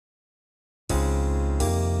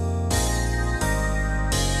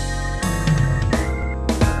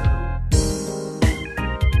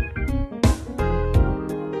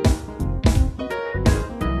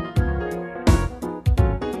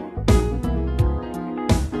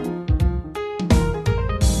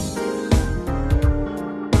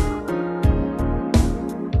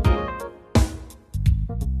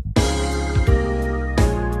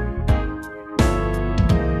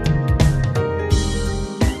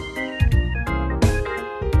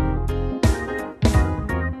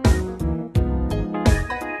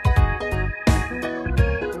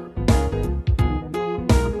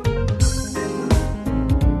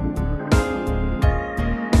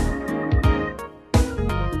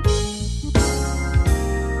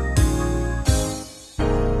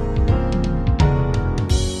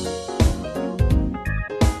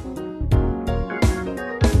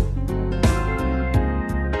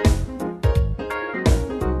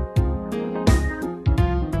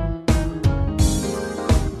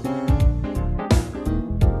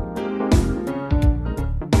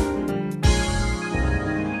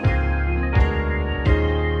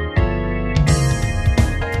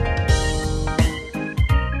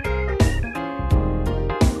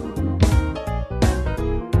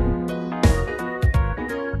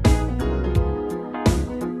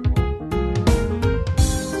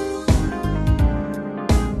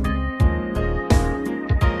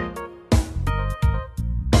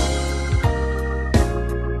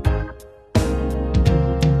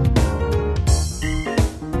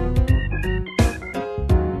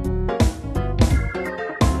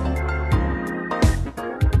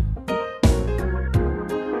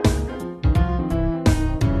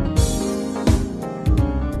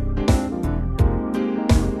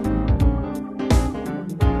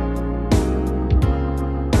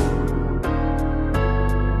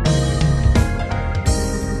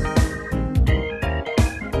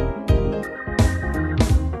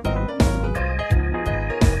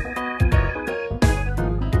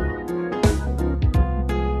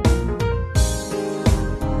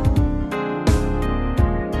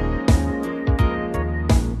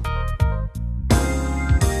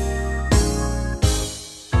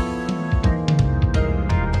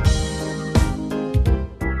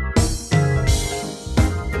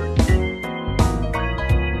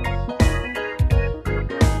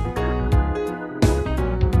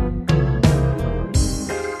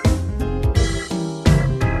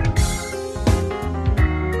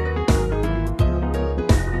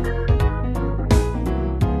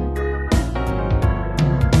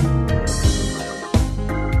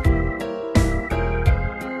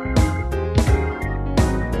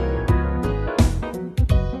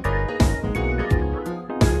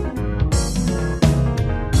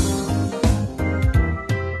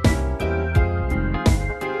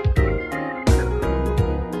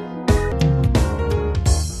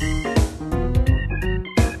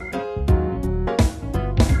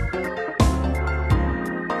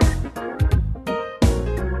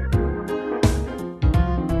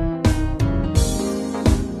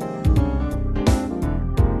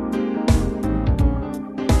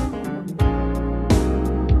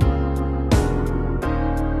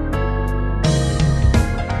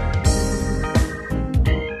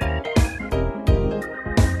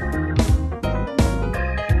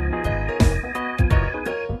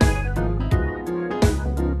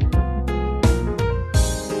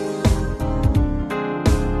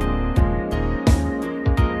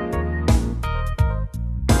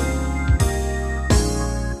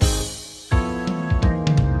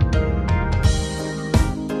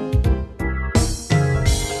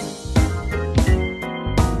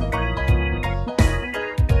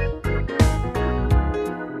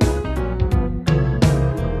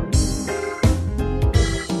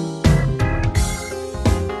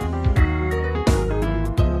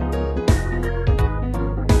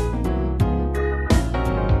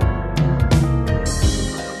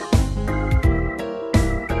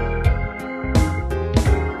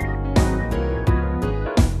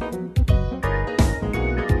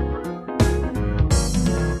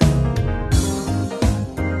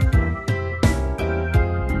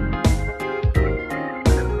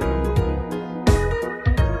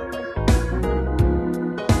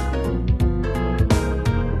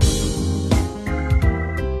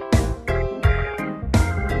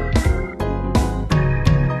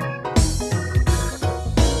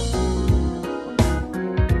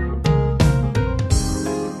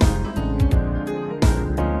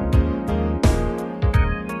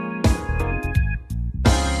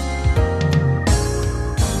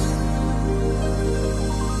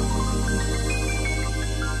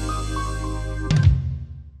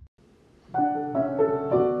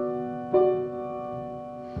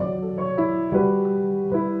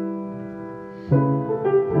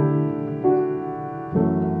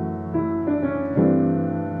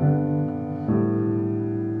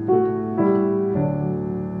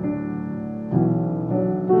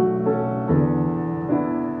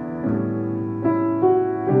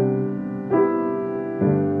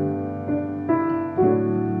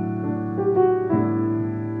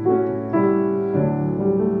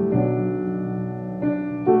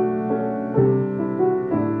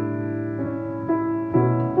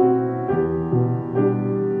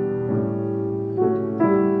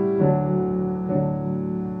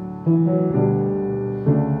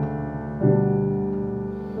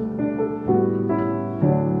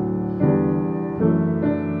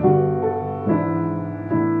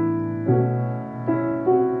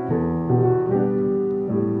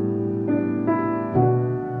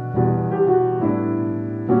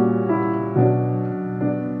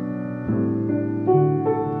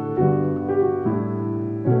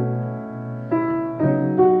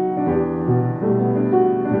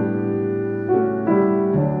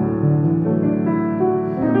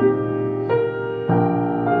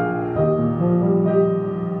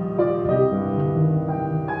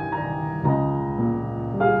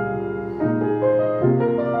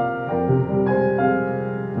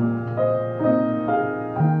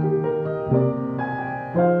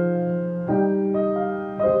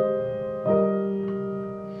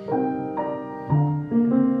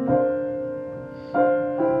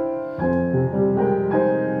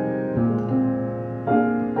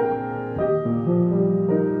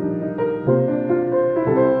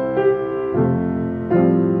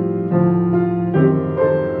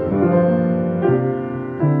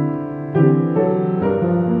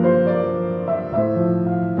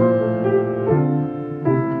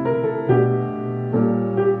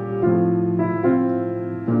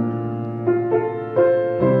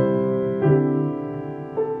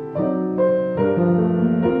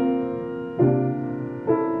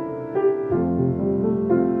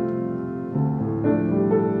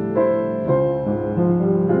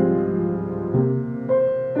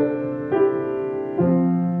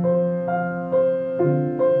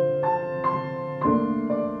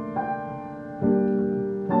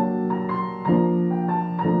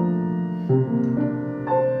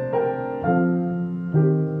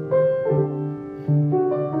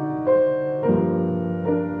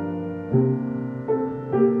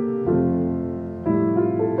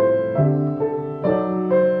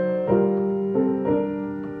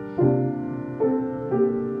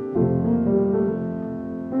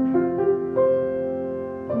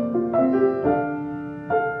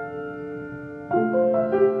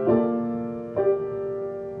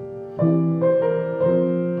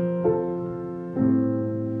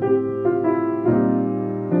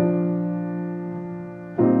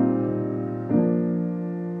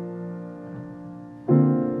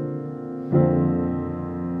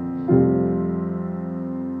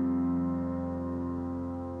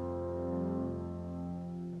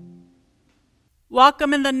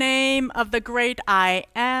Welcome in the name of the great I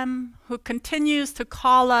Am, who continues to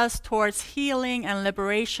call us towards healing and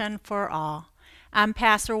liberation for all. I'm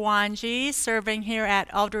Pastor Wongee, serving here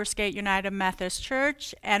at Aldersgate United Methodist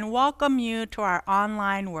Church, and welcome you to our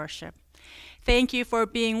online worship. Thank you for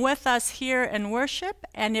being with us here in worship,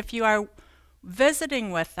 and if you are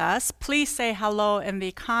visiting with us, please say hello in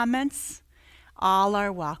the comments. All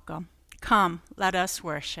are welcome. Come, let us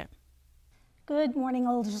worship. Good morning,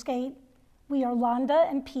 Aldersgate. We are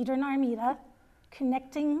Londa and Peter and Armida,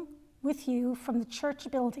 connecting with you from the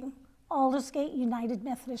church building, Aldersgate United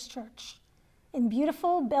Methodist Church, in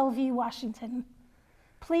beautiful Bellevue, Washington.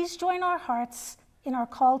 Please join our hearts in our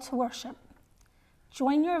call to worship.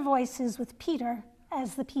 Join your voices with Peter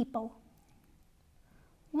as the people.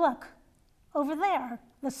 Look, over there,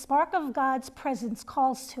 the spark of God's presence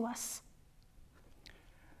calls to us.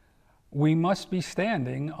 We must be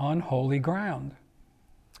standing on holy ground.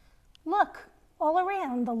 Look, all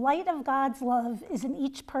around, the light of God's love is in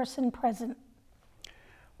each person present.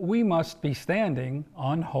 We must be standing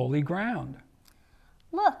on holy ground.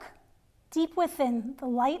 Look, deep within, the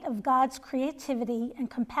light of God's creativity and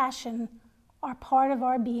compassion are part of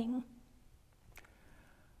our being.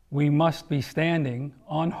 We must be standing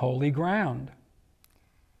on holy ground.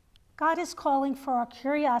 God is calling for our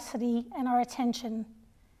curiosity and our attention.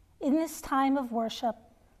 In this time of worship,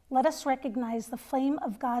 let us recognize the flame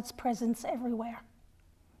of God's presence everywhere.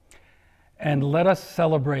 And let us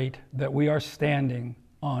celebrate that we are standing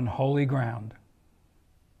on holy ground.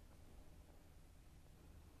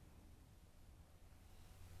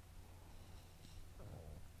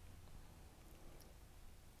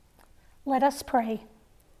 Let us pray.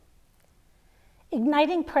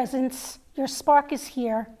 Igniting presence, your spark is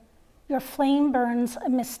here. Your flame burns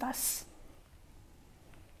amidst us.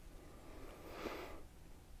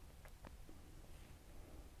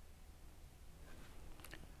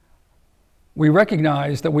 We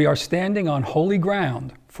recognize that we are standing on holy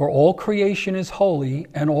ground, for all creation is holy,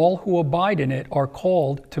 and all who abide in it are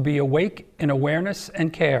called to be awake in awareness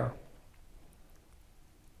and care.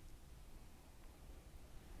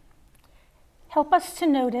 Help us to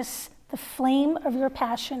notice the flame of your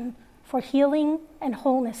passion for healing and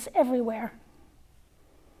wholeness everywhere.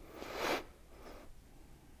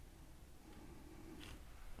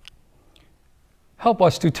 Help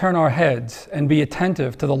us to turn our heads and be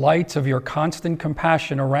attentive to the lights of your constant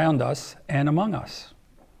compassion around us and among us.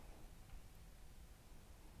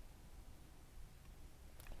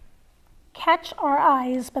 Catch our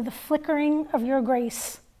eyes by the flickering of your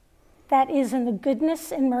grace that is in the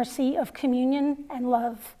goodness and mercy of communion and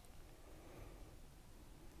love.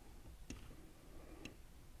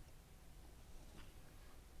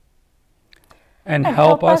 And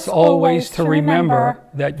help us always to remember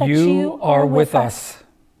that you are with us.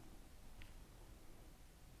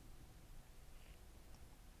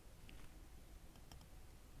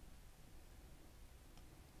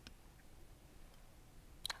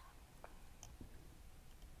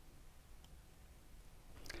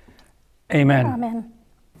 Amen. Amen.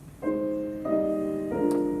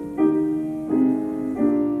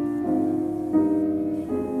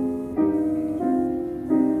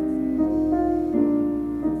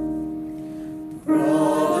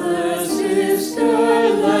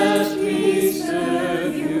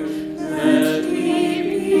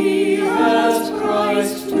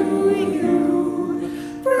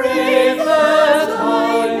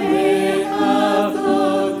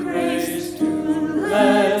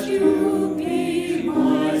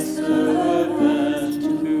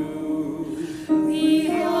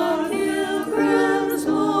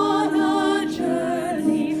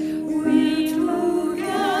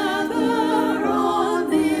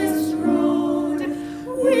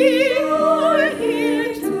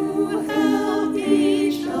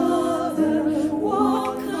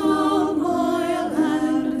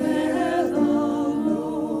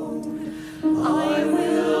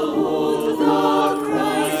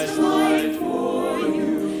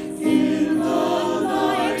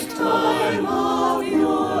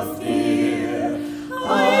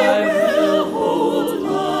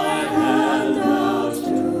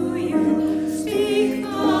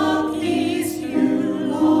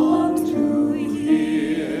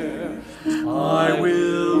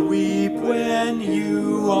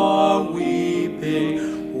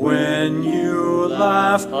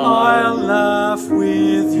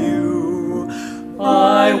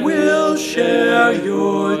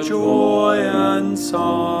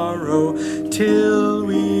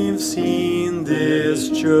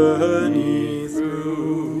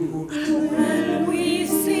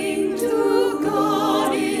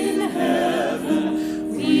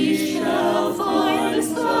 Find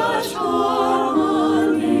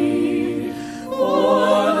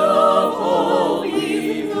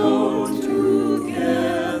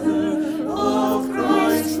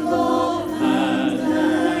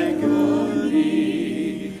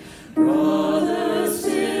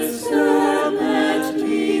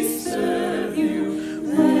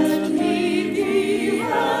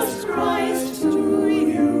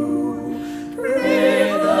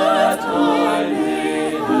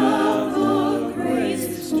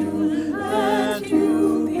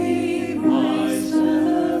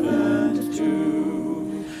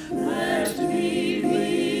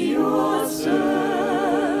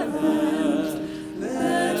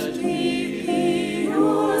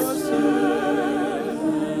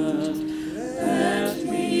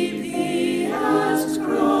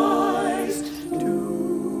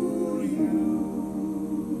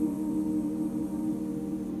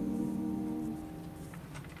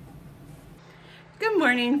Good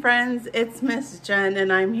morning, friends. It's Miss Jen,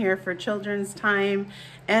 and I'm here for Children's Time,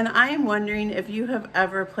 and I'm wondering if you have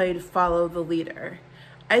ever played Follow the Leader.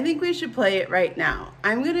 I think we should play it right now.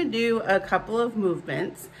 I'm going to do a couple of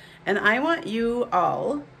movements, and I want you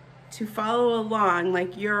all to follow along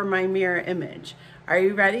like you're my mirror image. Are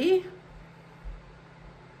you ready?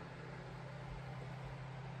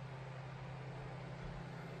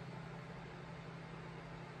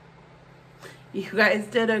 You guys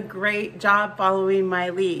did a great job following my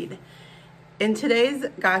lead. In today's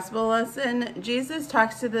gospel lesson, Jesus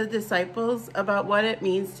talks to the disciples about what it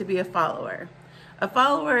means to be a follower. A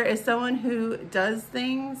follower is someone who does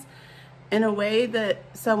things in a way that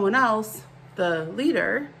someone else, the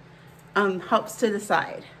leader, helps to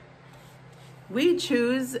decide. We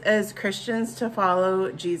choose as Christians to follow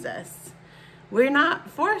Jesus. We're not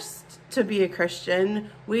forced to be a Christian.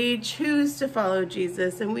 We choose to follow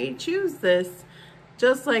Jesus, and we choose this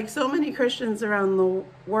just like so many Christians around the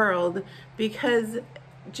world because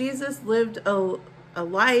Jesus lived a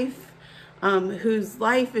life whose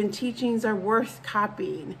life and teachings are worth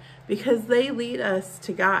copying because they lead us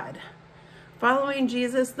to God. Following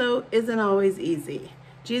Jesus, though, isn't always easy.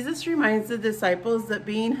 Jesus reminds the disciples that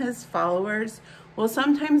being his followers will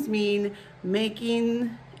sometimes mean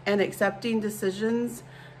making and accepting decisions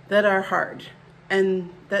that are hard and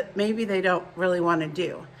that maybe they don't really want to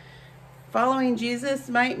do. Following Jesus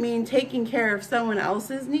might mean taking care of someone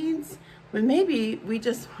else's needs when maybe we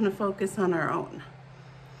just want to focus on our own.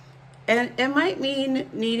 And it might mean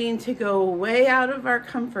needing to go way out of our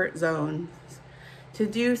comfort zones to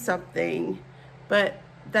do something, but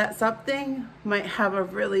that something might have a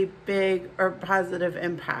really big or positive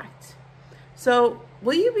impact. So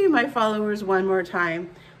will you be my followers one more time?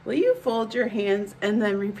 Will you fold your hands and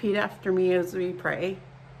then repeat after me as we pray?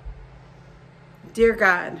 Dear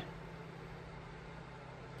God,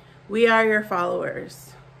 we are your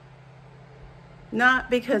followers, not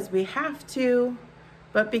because we have to,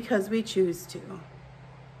 but because we choose to.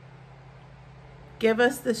 Give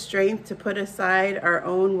us the strength to put aside our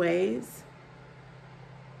own ways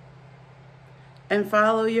and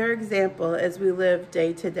follow your example as we live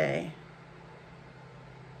day to day.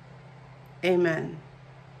 Amen.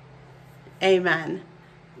 Amen.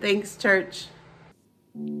 Thanks, church.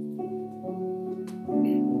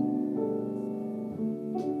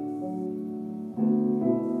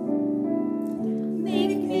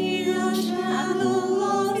 Make me a channel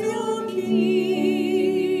of your peace.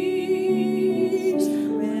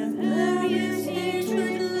 Where there is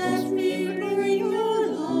hatred, let me bring your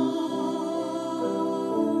love.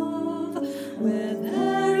 Where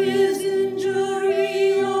there is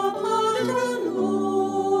injury, your pardon, Lord.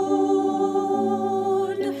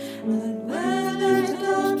 And where there's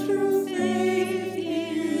doubt, true faith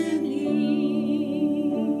in you.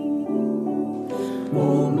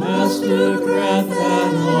 O Master, grant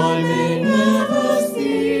that I may never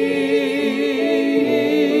seek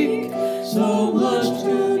so much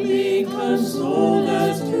to be consoled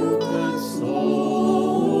as to console,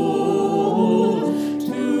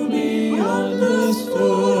 to be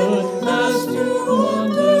understood as to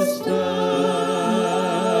understand,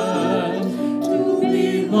 to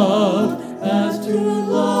be loved as to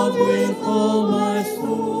love with all my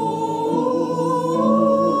soul.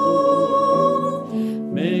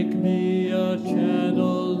 Make me a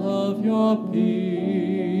channel of your peace.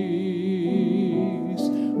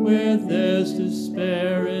 Where there's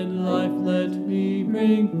despair in life, let me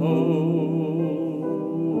bring hope.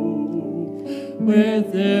 Where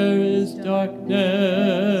there is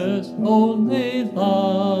darkness, only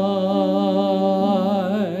light.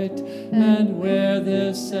 And where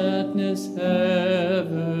there's sadness,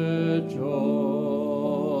 ever joy.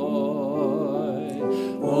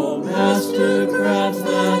 O Master, grant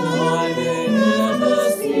that I may never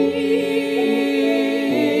seek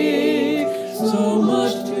so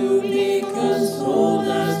much to be consoled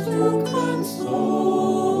as to console,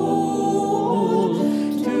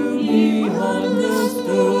 to be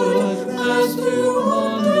understood as to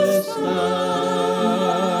understand,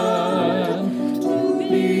 to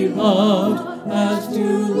be loved as to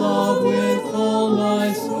love with all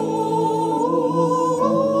my soul.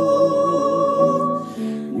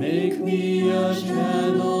 Make me a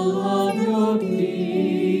channel of your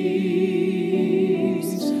peace.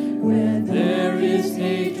 Where there is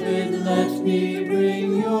hatred, let me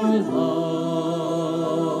bring your love.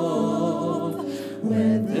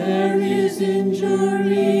 Where there is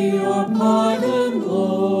injury, your pardon,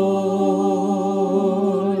 Lord.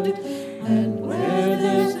 And where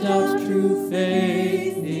there's doubt, true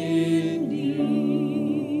faith in you.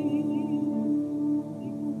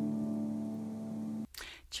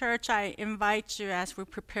 Church, I invite you as we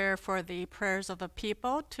prepare for the prayers of the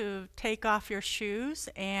people to take off your shoes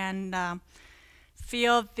and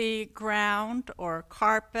feel the ground or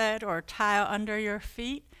carpet or tile under your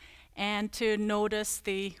feet, and to notice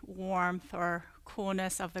the warmth or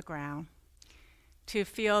coolness of the ground, to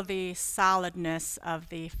feel the solidness of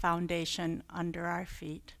the foundation under our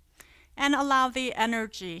feet, and allow the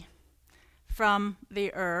energy from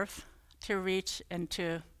the earth to reach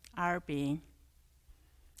into our being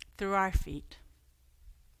through our feet.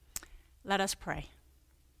 Let us pray.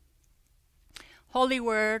 Holy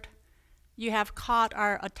Word, you have caught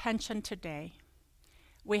our attention today.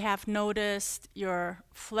 We have noticed your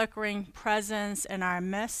flickering presence in our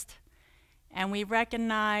midst, and we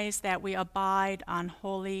recognize that we abide on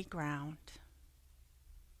holy ground.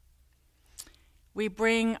 We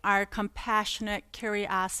bring our compassionate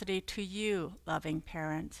curiosity to you, loving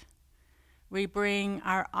parent. We bring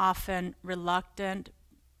our often reluctant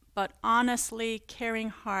but honestly caring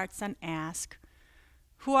hearts and ask,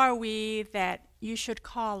 who are we that you should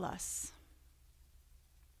call us?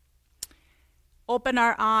 Open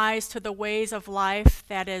our eyes to the ways of life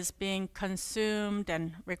that is being consumed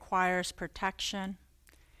and requires protection.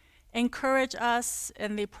 Encourage us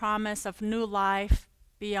in the promise of new life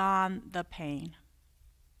beyond the pain.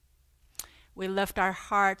 We lift our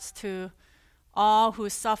hearts to all who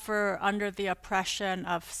suffer under the oppression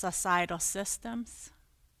of societal systems.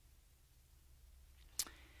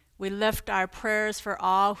 We lift our prayers for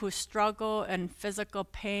all who struggle in physical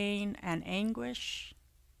pain and anguish.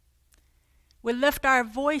 We lift our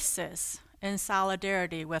voices in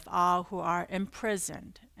solidarity with all who are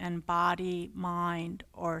imprisoned in body, mind,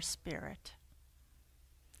 or spirit.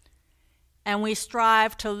 And we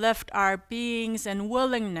strive to lift our beings in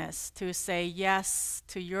willingness to say yes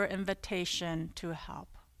to your invitation to help.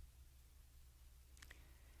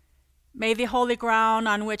 May the holy ground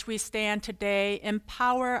on which we stand today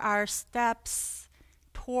empower our steps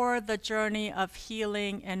toward the journey of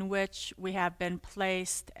healing in which we have been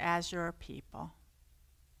placed as your people.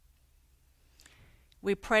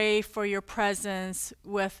 We pray for your presence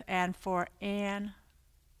with and for Anne,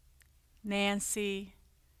 Nancy,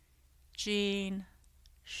 Jean,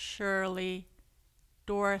 Shirley,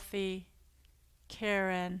 Dorothy,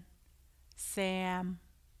 Karen, Sam,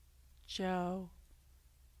 Joe,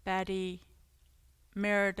 Betty,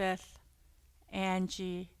 Meredith,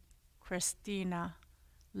 Angie, Christina,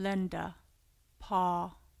 Linda,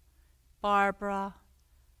 Paul, Barbara,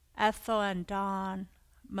 Ethel and Dawn,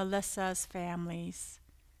 Melissa's families,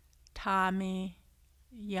 Tommy,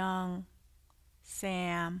 Young,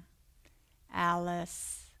 Sam,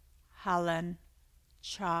 Alice, Helen,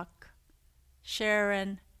 Chuck,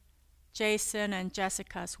 Sharon, Jason and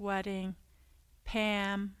Jessica's wedding,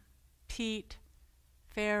 Pam, Pete,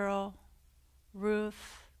 Farrell,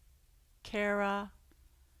 Ruth, Kara,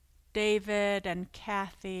 David and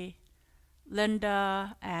Kathy,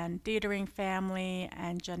 Linda and Dietering family,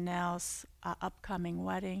 and Janelle's upcoming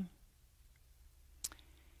wedding,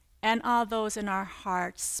 and all those in our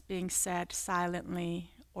hearts being said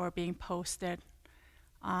silently or being posted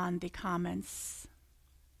on the comments.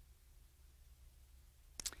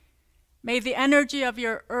 May the energy of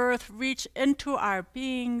your earth reach into our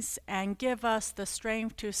beings and give us the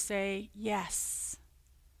strength to say yes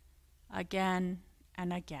again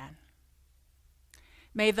and again.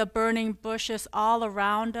 May the burning bushes all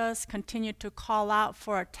around us continue to call out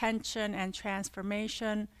for attention and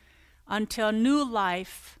transformation until new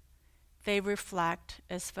life they reflect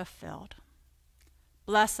is fulfilled.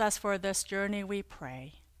 Bless us for this journey, we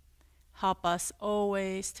pray. Help us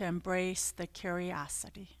always to embrace the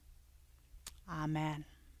curiosity. Amen.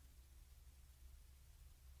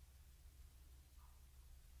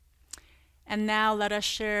 And now let us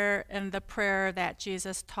share in the prayer that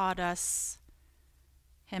Jesus taught us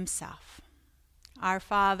himself. Our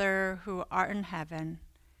Father, who art in heaven,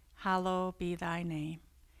 hallowed be thy name.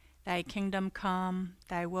 Thy kingdom come,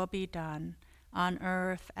 thy will be done, on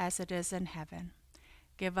earth as it is in heaven.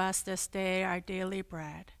 Give us this day our daily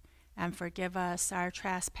bread, and forgive us our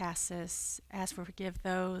trespasses, as we forgive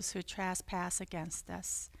those who trespass against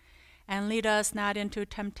us. And lead us not into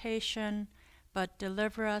temptation, but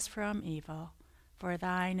deliver us from evil. For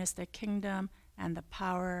thine is the kingdom, and the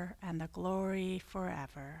power, and the glory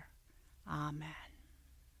forever. Amen.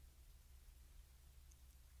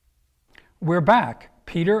 We're back,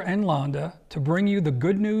 Peter and Londa, to bring you the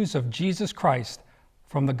good news of Jesus Christ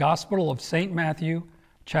from the Gospel of St. Matthew,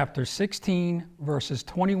 chapter 16, verses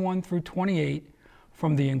 21 through 28,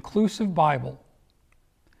 from the Inclusive Bible.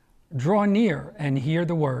 Draw near and hear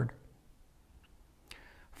the word.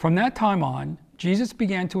 From that time on, Jesus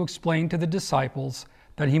began to explain to the disciples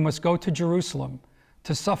that he must go to Jerusalem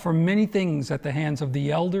to suffer many things at the hands of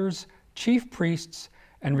the elders, chief priests,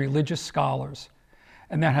 and religious scholars,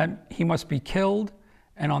 and that he must be killed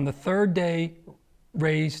and on the third day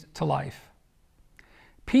raised to life.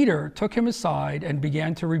 Peter took him aside and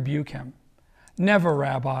began to rebuke him. "Never,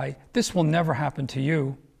 Rabbi, this will never happen to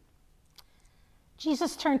you."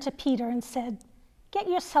 Jesus turned to Peter and said, "Get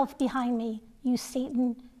yourself behind me, you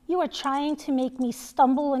Satan. You are trying to make me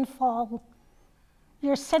stumble and fall.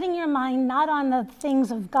 You're setting your mind not on the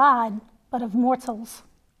things of God, but of mortals."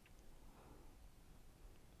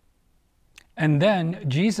 And then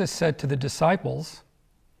Jesus said to the disciples,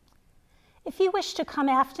 "If you wish to come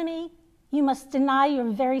after me, you must deny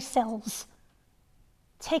your very selves.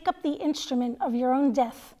 Take up the instrument of your own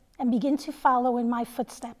death and begin to follow in my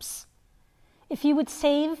footsteps. If you would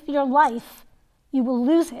save your life, you will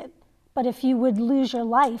lose it. But if you would lose your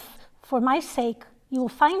life for my sake, you will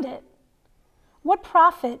find it. What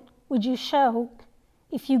profit would you show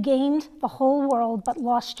if you gained the whole world but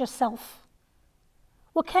lost yourself?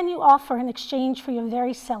 What can you offer in exchange for your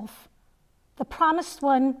very self? The promised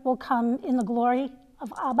one will come in the glory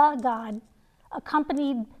of Abba God,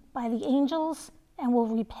 accompanied by the angels, and will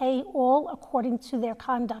repay all according to their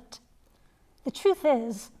conduct. The truth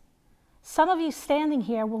is, some of you standing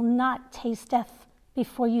here will not taste death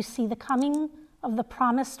before you see the coming of the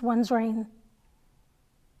promised one's reign."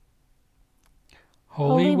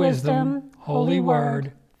 Holy wisdom, holy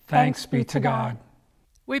word, thanks be to God.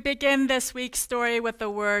 We begin this week's story with the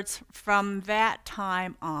words, "From that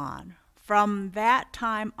time on." "From that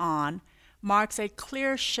time on" marks a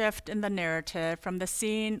clear shift in the narrative from the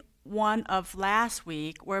scene one of last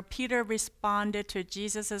week, where Peter responded to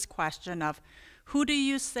Jesus' question of, "Who do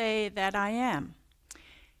you say that I am?"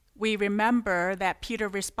 We remember that Peter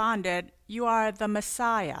responded, "You are the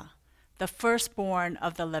Messiah, the firstborn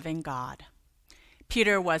of the living God."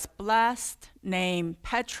 Peter was blessed, named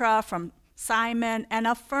Petra from Simon, and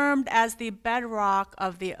affirmed as the bedrock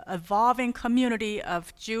of the evolving community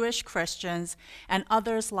of Jewish Christians and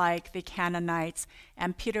others like the Canaanites,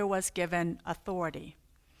 and Peter was given authority.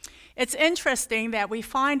 It's interesting that we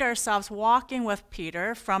find ourselves walking with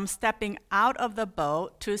Peter from stepping out of the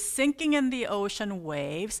boat to sinking in the ocean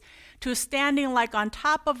waves to standing like on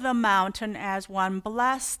top of the mountain as one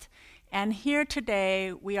blessed. And here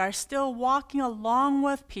today, we are still walking along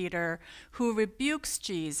with Peter, who rebukes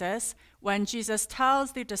Jesus when Jesus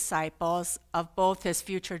tells the disciples of both his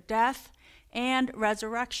future death and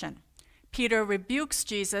resurrection. Peter rebukes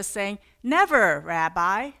Jesus, saying, "Never,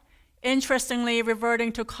 Rabbi." Interestingly,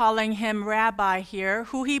 reverting to calling him Rabbi here,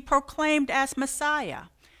 who he proclaimed as Messiah.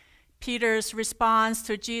 Peter's response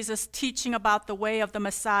to Jesus' teaching about the way of the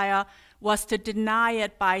Messiah was to deny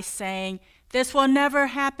it by saying, "This will never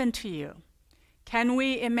happen to you." Can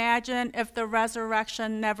we imagine if the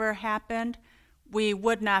resurrection never happened? We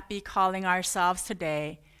would not be calling ourselves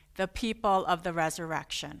today the people of the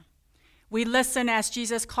resurrection. We listen as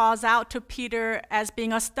Jesus calls out to Peter as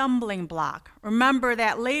being a stumbling block. Remember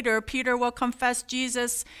that later Peter will confess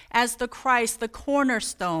Jesus as the Christ, the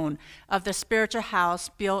cornerstone of the spiritual house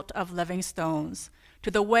built of living stones,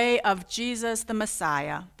 to the way of Jesus the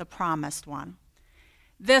Messiah, the promised one.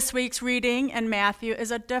 This week's reading in Matthew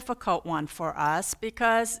is a difficult one for us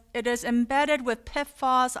because it is embedded with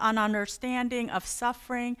pitfalls on understanding of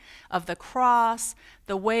suffering, of the cross,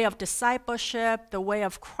 the way of discipleship, the way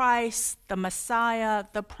of Christ, the Messiah,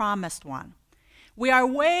 the promised one. We are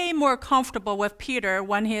way more comfortable with Peter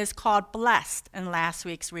when he is called blessed in last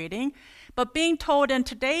week's reading, but being told in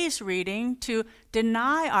today's reading to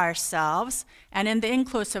deny ourselves, and in the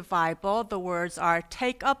Inclusive Bible, the words are,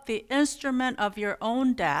 "Take up the instrument of your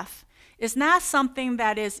own death," is not something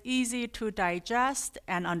that is easy to digest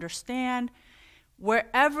and understand.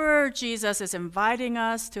 Wherever Jesus is inviting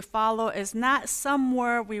us to follow is not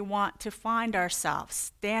somewhere we want to find ourselves,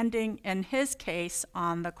 standing, in his case,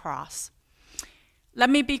 on the cross. Let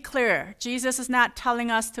me be clear, Jesus is not telling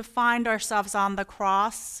us to find ourselves on the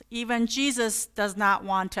cross. Even Jesus does not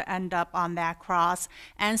want to end up on that cross,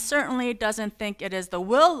 and certainly doesn't think it is the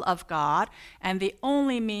will of God and the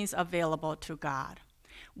only means available to God.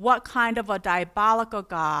 What kind of a diabolical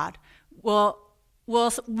God will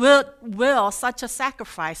such a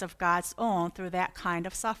sacrifice of God's own through that kind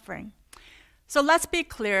of suffering? So let's be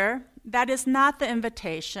clear, that is not the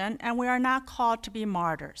invitation, and we are not called to be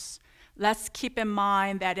martyrs. Let's keep in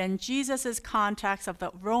mind that in Jesus' context of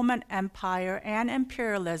the Roman Empire and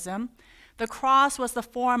imperialism, the cross was the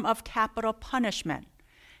form of capital punishment.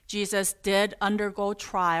 Jesus did undergo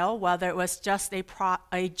trial, whether it was just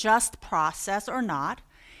a just process or not.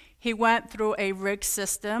 He went through a rigged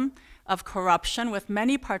system of corruption with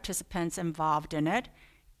many participants involved in it,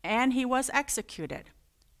 and he was executed.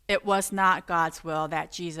 It was not God's will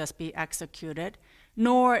that Jesus be executed,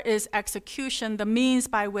 nor is execution the means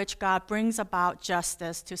by which God brings about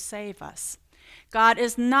justice to save us. God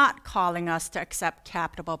is not calling us to accept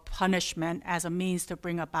capital punishment as a means to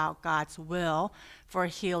bring about God's will for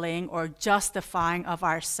healing or justifying of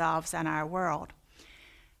ourselves and our world.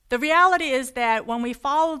 The reality is that when we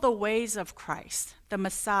follow the ways of Christ, the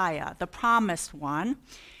Messiah, the promised one,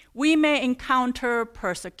 we may encounter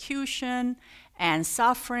persecution and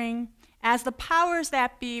suffering as the powers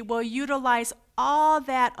that be will utilize all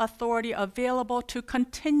that authority available to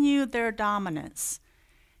continue their dominance.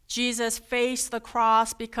 Jesus faced the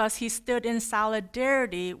cross because he stood in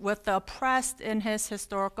solidarity with the oppressed in his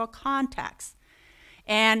historical context.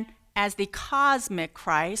 And as the cosmic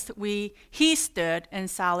Christ, he stood in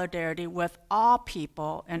solidarity with all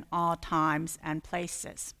people in all times and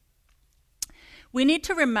places. We need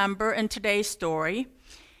to remember in today's story,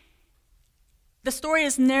 the story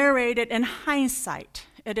is narrated in hindsight.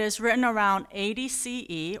 It is written around 80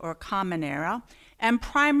 CE, or Common Era, and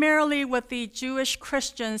primarily with the Jewish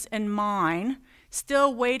Christians in mind,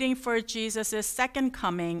 still waiting for Jesus' second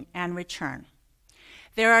coming and return.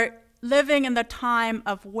 They are living in the time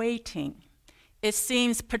of waiting. It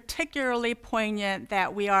seems particularly poignant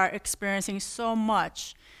that we are experiencing so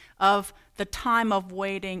much of the time of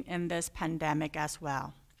waiting in this pandemic as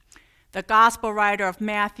well. The gospel writer of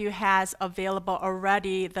Matthew has available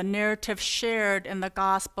already the narrative shared in the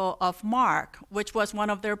Gospel of Mark, which was one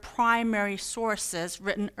of their primary sources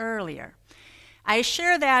written earlier. I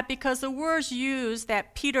share that because the words used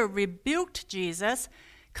that Peter rebuked Jesus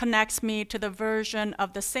connects me to the version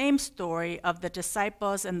of the same story of the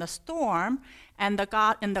disciples in the storm and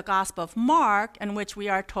in the Gospel of Mark, in which we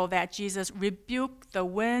are told that Jesus rebuked the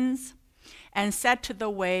winds and said to the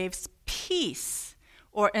waves, "Peace,"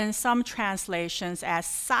 or in some translations as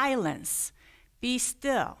 "silence, be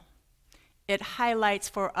still." It highlights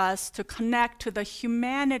for us to connect to the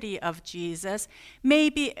humanity of Jesus,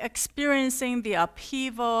 maybe experiencing the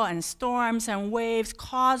upheaval and storms and waves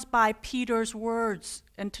caused by Peter's words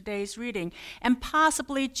in today's reading, and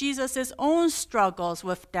possibly Jesus' own struggles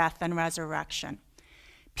with death and resurrection.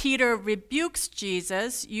 Peter rebukes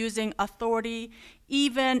Jesus using authority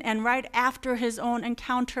even and right after his own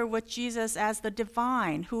encounter with Jesus as the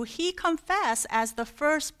divine, who he confessed as the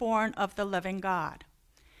firstborn of the living God.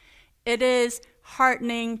 It is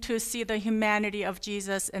heartening to see the humanity of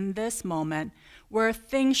Jesus in this moment, where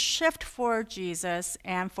things shift for Jesus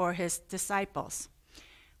and for his disciples.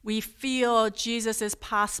 We feel Jesus'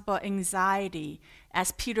 possible anxiety,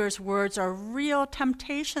 as Peter's words are real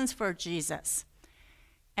temptations for Jesus.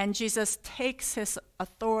 And Jesus takes his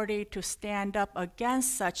authority to stand up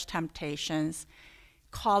against such temptations,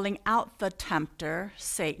 calling out the tempter,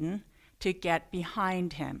 Satan, to get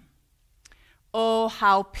behind him. Oh,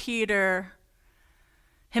 how Peter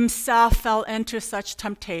himself fell into such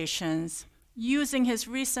temptations, using his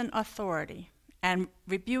recent authority and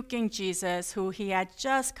rebuking Jesus, who he had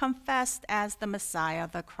just confessed as the Messiah,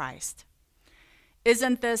 the Christ.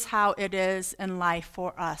 Isn't this how it is in life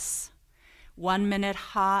for us? 1 minute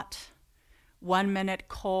hot, 1 minute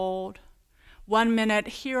cold, 1 minute,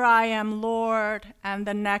 "Here I am, Lord," and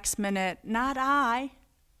the next minute, "Not I."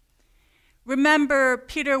 Remember,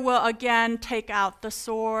 Peter will again take out the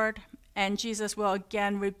sword, and Jesus will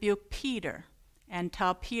again rebuke Peter and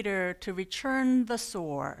tell Peter to return the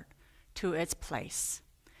sword to its place.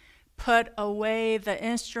 Put away the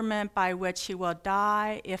instrument by which he will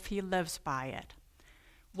die if he lives by it.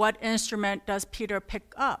 What instrument does Peter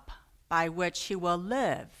pick up by which he will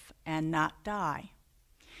live and not die?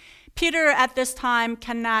 Peter at this time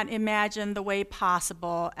cannot imagine the way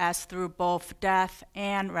possible as through both death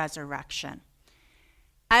and resurrection.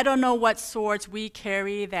 I don't know what swords we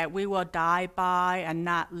carry that we will die by and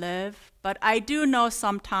not live, but I do know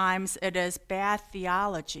sometimes it is bad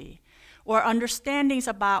theology or understandings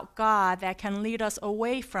about God that can lead us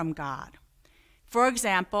away from God. For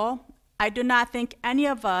example, I do not think any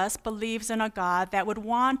of us believes in a God that would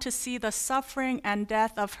want to see the suffering and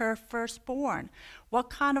death of her firstborn.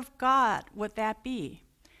 What kind of God would that be?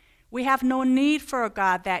 We have no need for a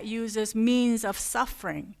God that uses means of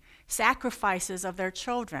suffering, sacrifices of their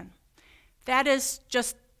children. That is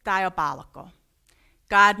just diabolical.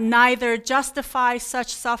 God neither justifies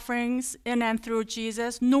such sufferings in and through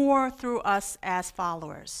Jesus, nor through us as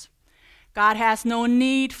followers. God has no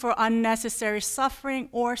need for unnecessary suffering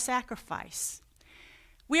or sacrifice.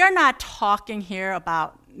 We are not talking here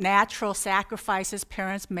about natural sacrifices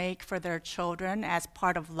parents make for their children as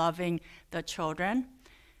part of loving the children.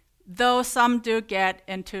 though some do get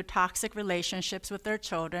into toxic relationships with their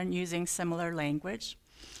children using similar language.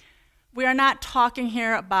 We are not talking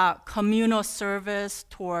here about communal service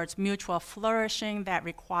towards mutual flourishing that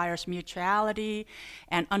requires mutuality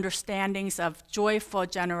and understandings of joyful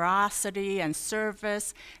generosity and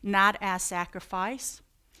service, not as sacrifice.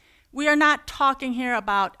 We are not talking here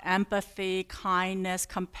about empathy, kindness,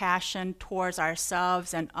 compassion towards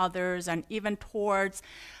ourselves and others, and even towards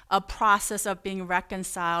a process of being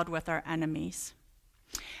reconciled with our enemies.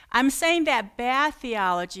 I'm saying that bad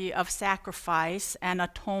theology of sacrifice and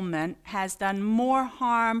atonement has done more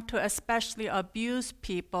harm to especially abused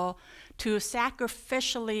people to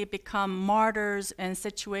sacrificially become martyrs in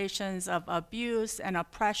situations of abuse and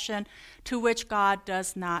oppression to which God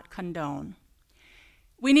does not condone.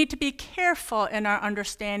 We need to be careful in our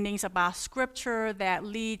understandings about Scripture that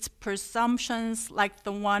leads presumptions like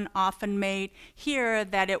the one often made here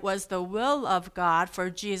that it was the will of God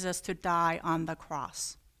for Jesus to die on the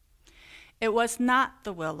cross. It was not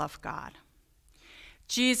the will of God.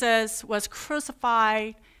 Jesus was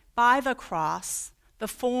crucified by the cross, the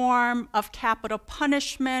form of capital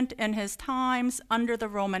punishment in his times under the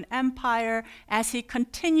Roman Empire, as he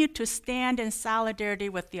continued to stand in solidarity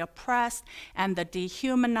with the oppressed and the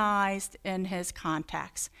dehumanized in his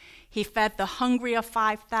context. He fed the hungry of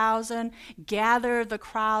 5,000, gathered the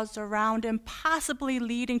crowds around him, possibly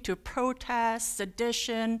leading to protests,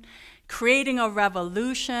 sedition, creating a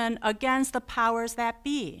revolution against the powers that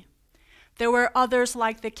be. There were others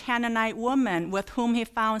like the Canaanite woman with whom he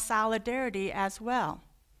found solidarity as well.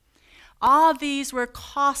 All these were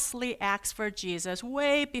costly acts for Jesus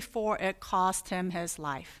way before it cost him his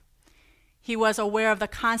life. He was aware of the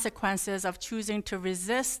consequences of choosing to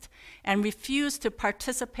resist and refuse to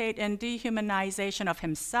participate in dehumanization of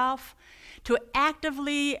himself, to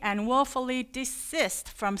actively and willfully desist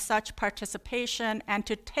from such participation, and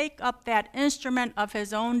to take up that instrument of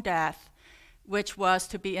his own death, which was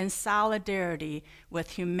to be in solidarity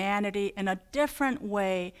with humanity in a different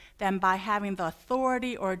way than by having the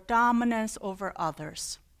authority or dominance over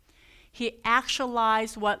others. He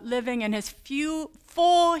actualized what living in his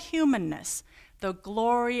full humanness, the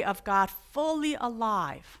glory of God fully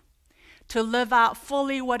alive, to live out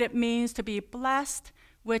fully what it means to be blessed,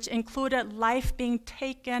 which included life being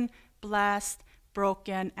taken, blessed,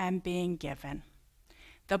 broken, and being given.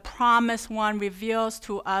 The promised one reveals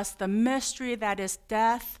to us the mystery that is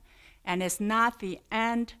death and is not the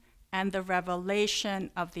end, and the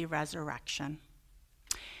revelation of the resurrection.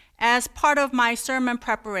 As part of my sermon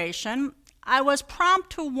preparation, I was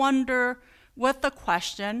prompted to wonder with the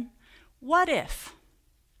question, what if?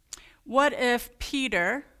 What if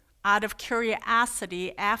Peter, out of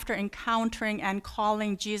curiosity after encountering and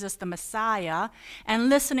calling Jesus the Messiah and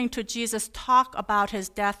listening to Jesus talk about his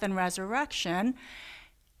death and resurrection,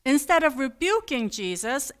 instead of rebuking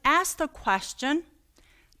Jesus, asked the question,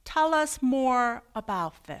 tell us more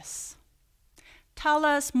about this. Tell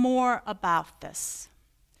us more about this.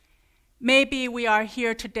 Maybe we are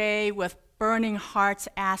here today with burning hearts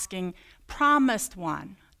asking, Promised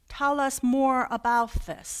One, tell us more about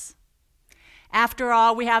this. After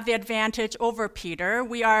all, we have the advantage over Peter.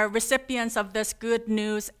 We are recipients of this good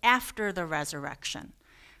news after the resurrection.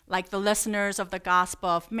 Like the listeners of the Gospel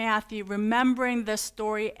of Matthew, remembering this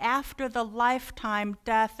story after the lifetime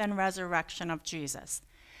death and resurrection of Jesus.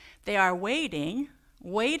 They are waiting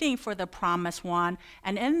for the promised one,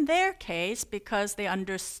 and in their case, because they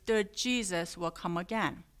understood Jesus will come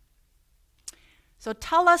again. So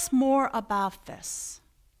tell us more about this.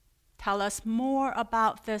 Tell us more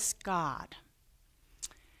about this God.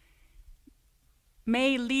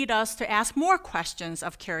 May lead us to ask more questions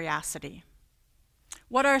of curiosity.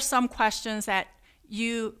 What are some questions that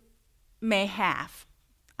you may have?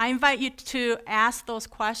 I invite you to ask those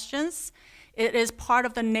questions. It is part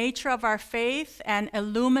of the nature of our faith and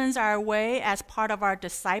illumines our way as part of our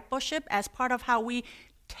discipleship, as part of how we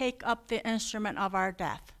take up the instrument of our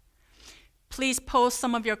death. Please post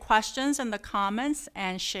some of your questions in the comments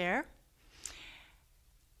and share.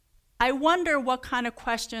 I wonder what kind of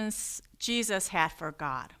questions Jesus had for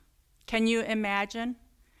God. Can you imagine?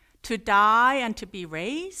 To die and to be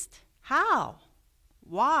raised? How?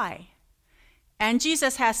 Why? And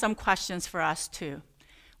Jesus has some questions for us too.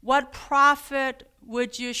 What profit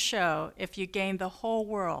would you show if you gained the whole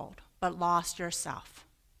world but lost yourself?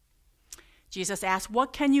 Jesus asked,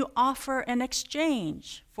 what can you offer in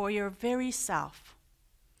exchange for your very self?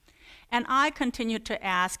 And I continued to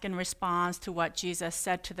ask in response to what Jesus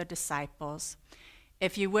said to the disciples,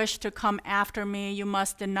 if you wish to come after me, you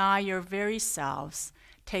must deny your very selves,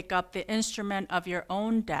 take up the instrument of your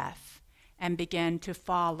own death, and begin to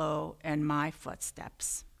follow in my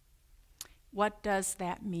footsteps. What does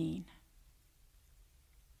that mean?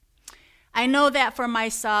 I know that for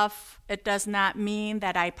myself, it does not mean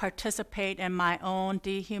that I participate in my own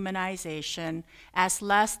dehumanization as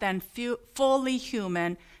less than fully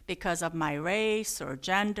human because of my race or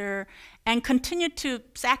gender, and continue to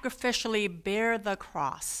sacrificially bear the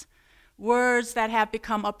cross, words that have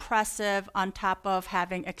become oppressive on top of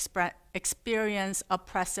having experienced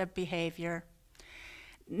oppressive behavior.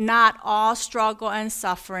 Not all struggle and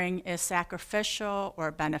suffering is sacrificial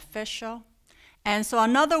or beneficial. And so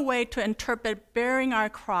another way to interpret bearing our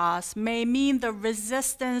cross may mean the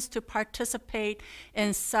resistance to participate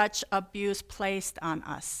in such abuse placed on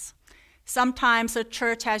us. Sometimes the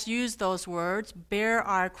church has used those words, bear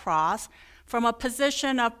our cross, from a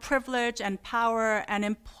position of privilege and power and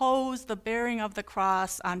impose the bearing of the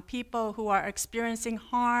cross on people who are experiencing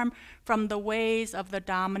harm from the ways of the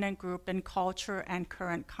dominant group in culture and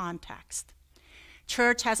current context.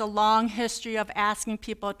 Church has a long history of asking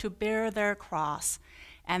people to bear their cross,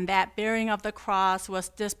 and that bearing of the cross was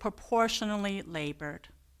disproportionately labored.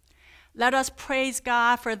 Let us praise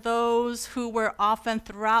God for those who were often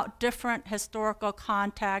throughout different historical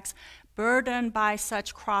contexts burdened by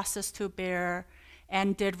such crosses to bear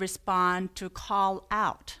and did respond to call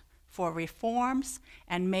out for reforms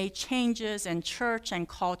and made changes in church and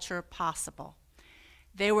culture possible.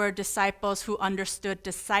 They were disciples who understood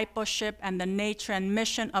discipleship and the nature and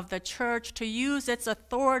mission of the church to use its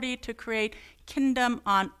authority to create kingdom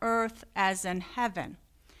on earth as in heaven.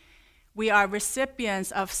 We are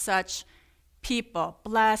recipients of such people,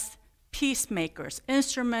 blessed peacemakers,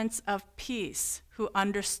 instruments of peace, who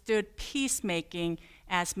understood peacemaking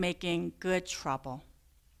as making good trouble.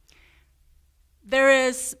 There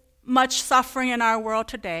is much suffering in our world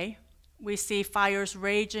today. We see fires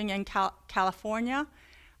raging in California,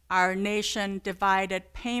 our nation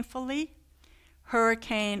divided painfully,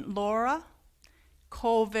 Hurricane Laura,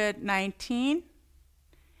 COVID-19,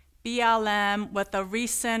 BLM with the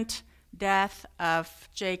recent death of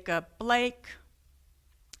Jacob Blake,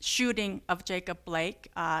 shooting of Jacob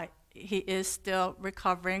Blake. He is still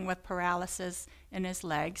recovering with paralysis in his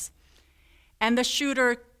legs, and the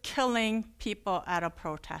shooter killing people at a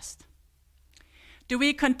protest. Do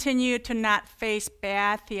we continue to not face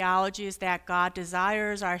bad theologies that God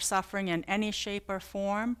desires our suffering in any shape or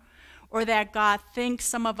form, or that God thinks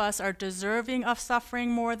some of us are deserving of suffering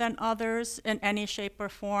more than others in any shape or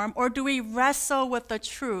form? Or do we wrestle with the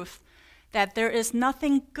truth that there is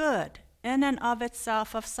nothing good in and of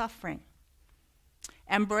itself of suffering?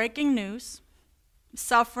 And breaking news,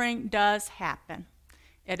 suffering does happen.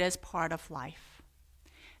 It is part of life.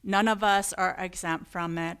 None of us are exempt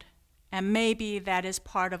from it. And maybe that is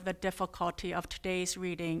part of the difficulty of today's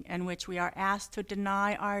reading, in which we are asked to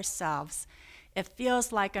deny ourselves. It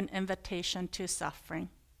feels like an invitation to suffering.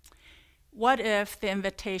 What if the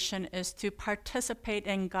invitation is to participate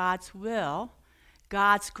in God's will,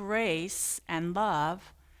 God's grace and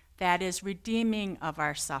love that is redeeming of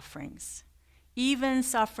our sufferings, even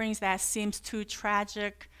sufferings that seems too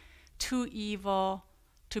tragic, too evil,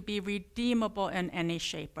 to be redeemable in any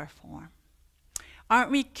shape or form?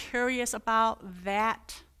 Aren't we curious about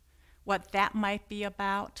that, what that might be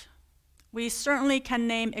about? We certainly can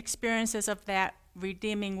name experiences of that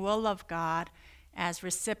redeeming will of God as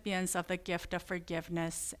recipients of the gift of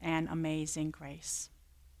forgiveness and amazing grace.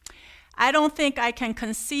 I don't think I can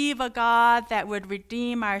conceive a God that would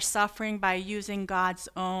redeem our suffering by using God's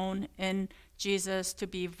own in Jesus to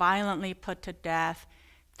be violently put to death.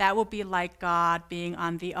 That will be like God being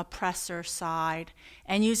on the oppressor side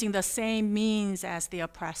and using the same means as the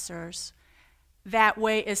oppressors. That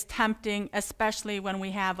way is tempting, especially when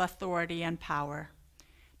we have authority and power.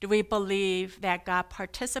 Do we believe that God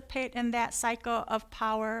participates in that cycle of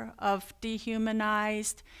power, of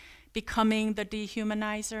dehumanized, becoming the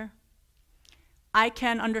dehumanizer? I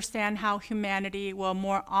can understand how humanity will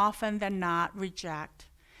more often than not reject,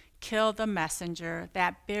 kill the messenger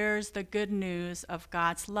that bears the good news of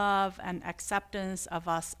God's love and acceptance of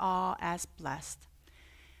us all as blessed.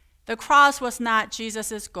 The cross was not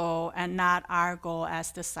Jesus' goal and not our goal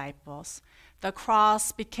as disciples. The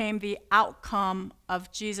cross became the outcome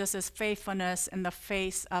of Jesus' faithfulness in the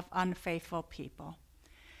face of unfaithful people.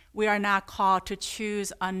 We are not called to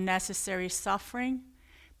choose unnecessary suffering,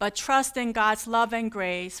 but trust in God's love and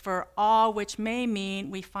grace for all, which may mean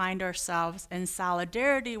we find ourselves in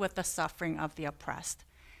solidarity with the suffering of the oppressed.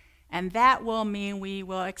 And that will mean we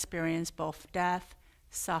will experience both death,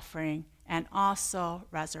 suffering, and also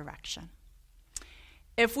resurrection.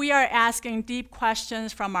 If we are asking deep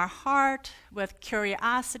questions from our heart with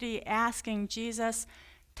curiosity, asking Jesus,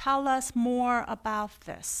 tell us more about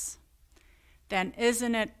this. then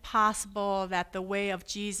isn't it possible that the way of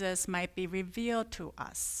Jesus might be revealed to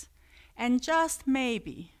us? And just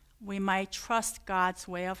maybe we might trust God's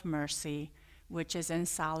way of mercy, which is in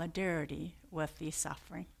solidarity with the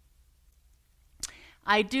suffering.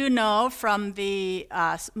 I do know from the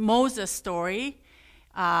Moses story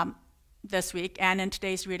this week and in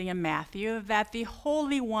today's reading in Matthew that the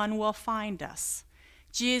Holy One will find us.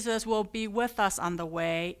 Jesus will be with us on the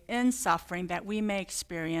way in suffering that we may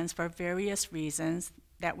experience for various reasons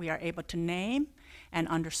that we are able to name and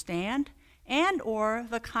understand, and or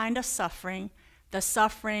the kind of suffering, the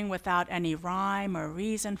suffering without any rhyme or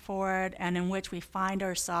reason for it, and in which we find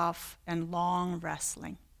ourselves in long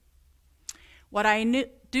wrestling. What I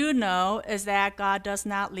do know is that God does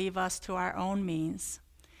not leave us to our own means.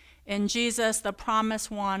 In Jesus, the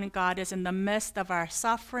promised one, God is in the midst of our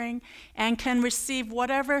suffering and can receive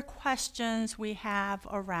whatever questions we have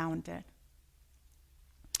around it.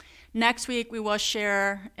 Next week, we will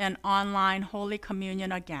share an online Holy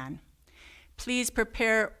Communion again. Please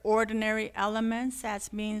prepare ordinary elements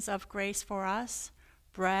as means of grace for us,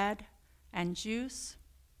 bread and juice.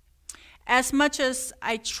 As much as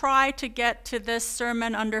I try to get to this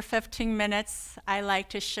sermon under 15 minutes, I like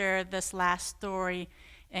to share this last story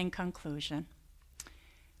in conclusion.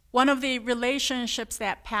 One of the relationships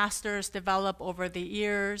that pastors develop over the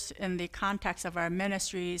years in the context of our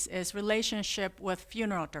ministries is relationship with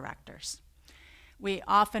funeral directors. We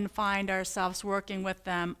often find ourselves working with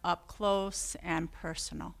them up close and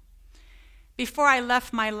personal. Before I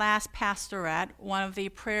left my last pastorate, one of the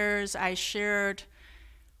prayers I shared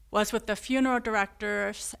was with the funeral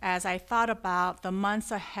directors as I thought about the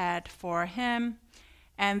months ahead for him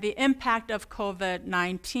and the impact of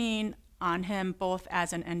COVID-19 on him both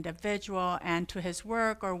as an individual and to his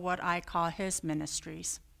work, or what I call his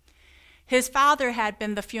ministries. His father had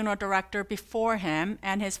been the funeral director before him,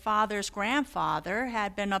 and his father's grandfather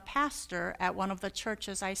had been a pastor at one of the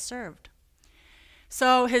churches I served.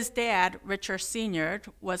 So his dad, Richard Sr.,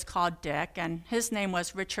 was called Dick, and his name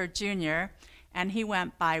was Richard Jr., and he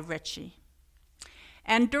went by Richie.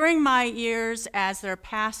 And during my years as their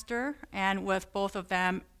pastor, and with both of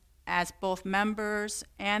them as both members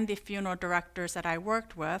and the funeral directors that I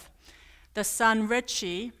worked with, the son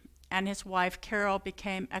Richie and his wife Carol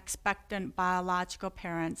became expectant biological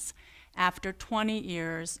parents after 20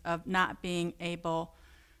 years of not being able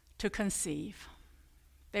to conceive.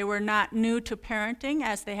 They were not new to parenting,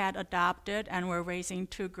 as they had adopted and were raising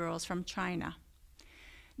 2 girls from China.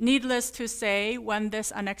 Needless to say, when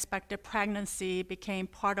this unexpected pregnancy became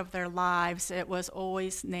part of their lives, it was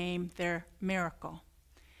always named their miracle.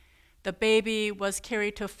 The baby was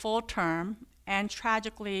carried to full term and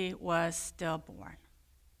tragically was stillborn.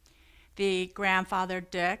 The grandfather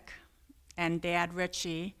Dick and dad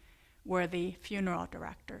Richie were the funeral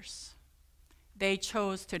directors. They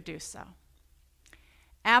chose to do so.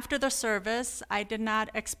 After the service, I did not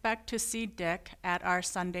expect to see Dick at our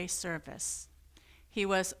Sunday service. He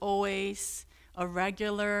was always a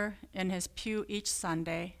regular in his pew each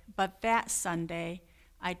Sunday, but that Sunday,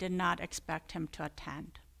 I did not expect him to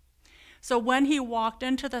attend. So when he walked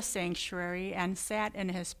into the sanctuary and sat in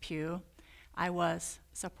his pew, I was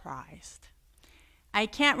surprised. I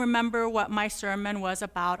can't remember what my sermon was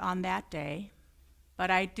about on that day, but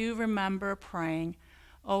I do remember praying,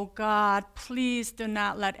 "Oh God, please do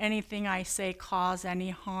not let anything I say cause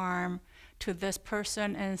any harm to this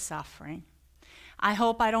person in suffering. I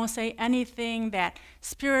hope I don't say anything that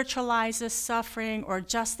spiritualizes suffering or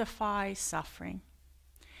justifies suffering."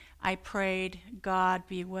 I prayed, "God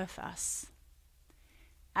be with us."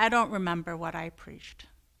 I don't remember what I preached.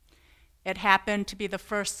 It happened to be the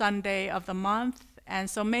first Sunday of the month, and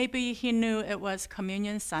so maybe he knew it was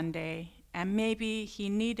Communion Sunday, and maybe he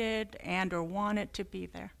needed and or wanted to be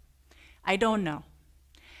there. I don't know.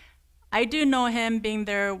 I do know him being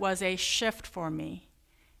there was a shift for me,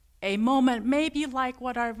 a moment maybe like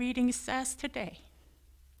what our reading says today.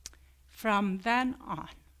 From then on.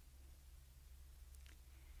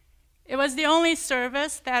 It was the only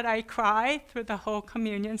service that I cried through the whole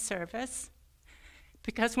communion service,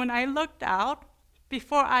 because when I looked out,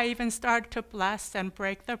 before I even started to bless and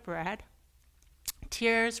break the bread,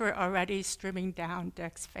 tears were already streaming down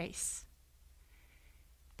Dick's face.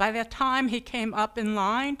 By the time he came up in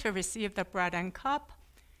line to receive the bread and cup,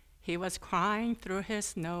 he was crying through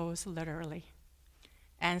his nose, literally.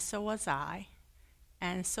 And so was I,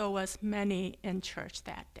 and so was many in church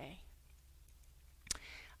that day.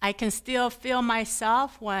 I can still feel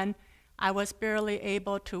myself when I was barely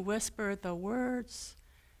able to whisper the words,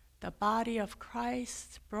 "The body of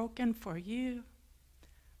Christ broken for you,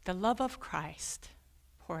 the love of Christ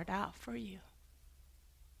poured out for you."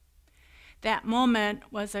 That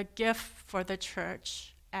moment was a gift for the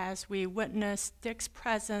church as we witnessed Dick's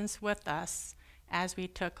presence with us as we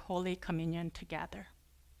took Holy Communion together.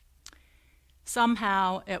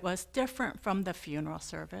 Somehow it was different from the funeral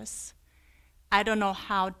service. I don't know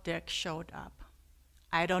how Dick showed up.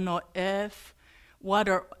 I don't know if what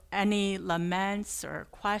are any laments or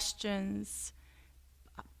questions,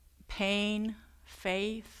 pain,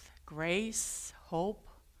 faith, grace, hope,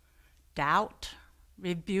 doubt,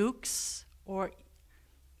 rebukes, or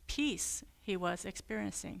peace he was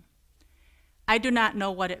experiencing. I do not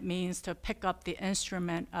know what it means to pick up the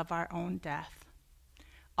instrument of our own death.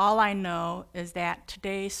 All I know is that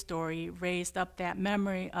today's story raised up that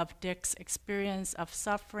memory of Dick's experience of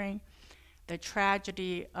suffering, the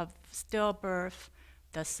tragedy of stillbirth,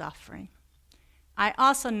 the suffering. I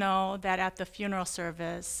also know that at the funeral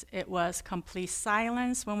service, it was complete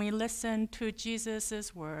silence when we listened to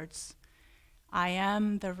Jesus' words, "I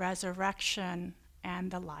am the resurrection and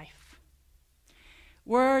the life."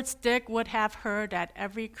 Words Dick would have heard at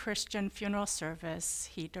every Christian funeral service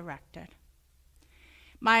he directed.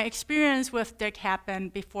 My experience with Dick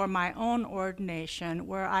happened before my own ordination,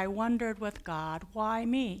 where I wondered with God, why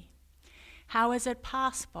me? How is it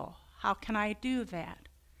possible? How can I do that?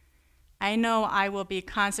 I know I will be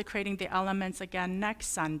consecrating the elements again next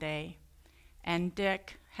Sunday, and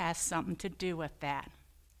Dick has something to do with that.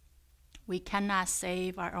 We cannot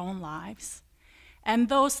save our own lives, and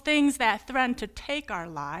those things that threaten to take our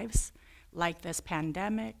lives, like this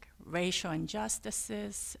pandemic, racial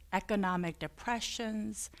injustices, economic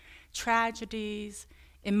depressions, tragedies,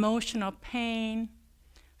 emotional pain,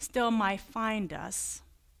 still might find us,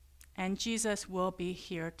 and Jesus will be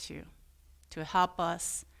here too, to help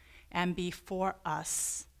us and be for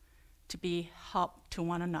us, to be help to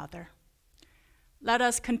one another. Let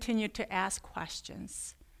us continue to ask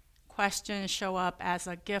questions. Questions show up as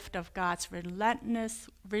a gift of God's relentless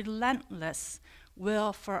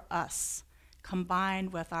will for us,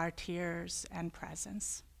 combined with our tears and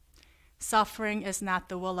presence. Suffering is not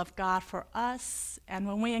the will of God for us, and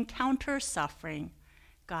when we encounter suffering,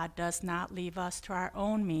 God does not leave us to our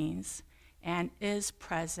own means and is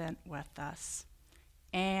present with us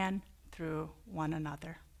and through one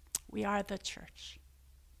another. We are the church.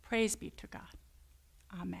 Praise be to God.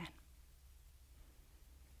 Amen.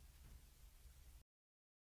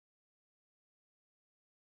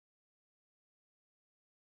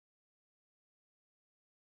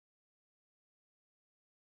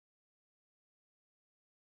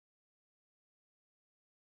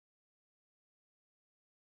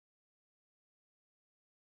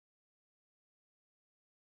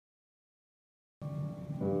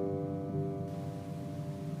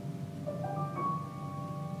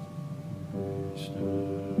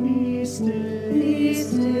 Be still, be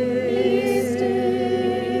still, be still,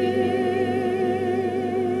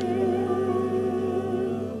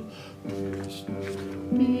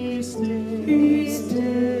 be still, be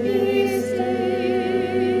still, be still,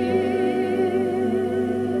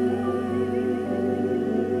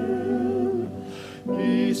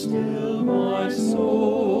 be still, my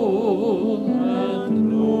soul, and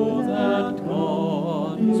know that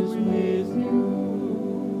God is with you.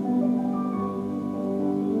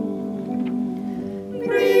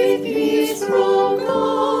 Breathe peace from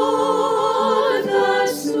God that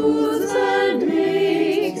soothes and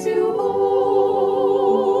makes you whole.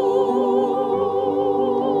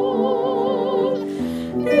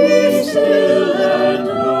 Be still and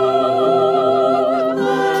know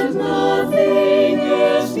that nothing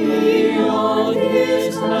is beyond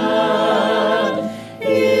His hand.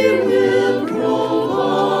 He will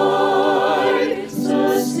provide.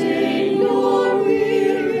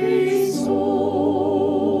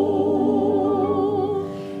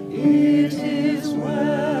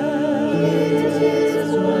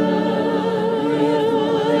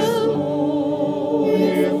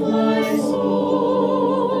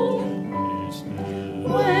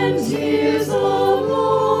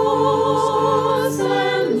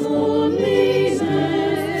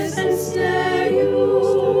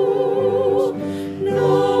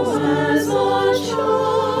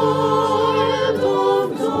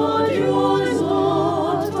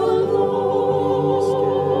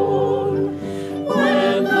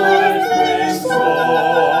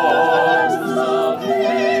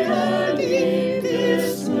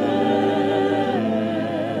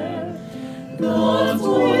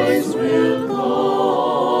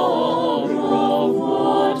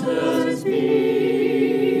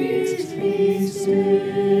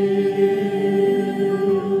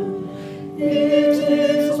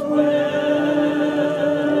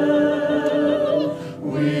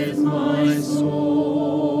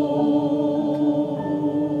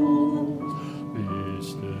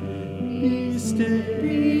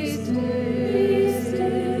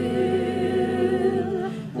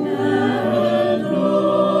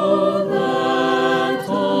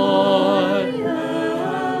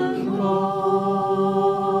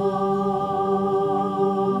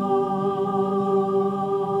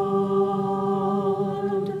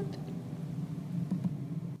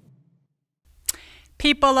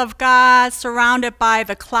 People of God, surrounded by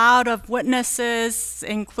the cloud of witnesses,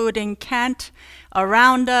 including Kent,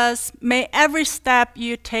 around us, may every step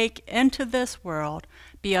you take into this world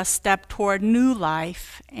be a step toward new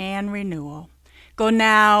life and renewal. Go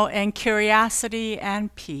now in curiosity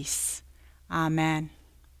and peace. Amen.